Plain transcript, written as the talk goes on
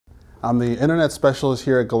I'm the internet specialist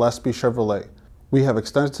here at Gillespie Chevrolet. We have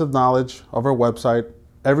extensive knowledge of our website.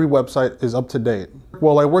 Every website is up to date.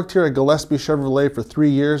 Well, I worked here at Gillespie Chevrolet for 3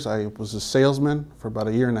 years. I was a salesman for about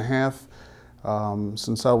 1.5 years.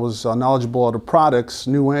 Since I was knowledgeable of the products,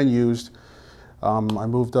 new and used, I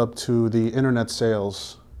moved up to the internet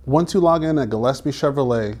sales. Once you log in at Gillespie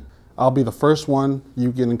Chevrolet, I'll be the first one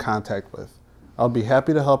you get in contact with. I'll be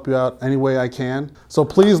happy to help you out any way I can. So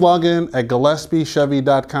please log in at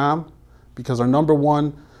GillespieChevy.com because our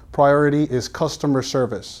 #1 priority is customer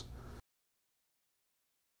service.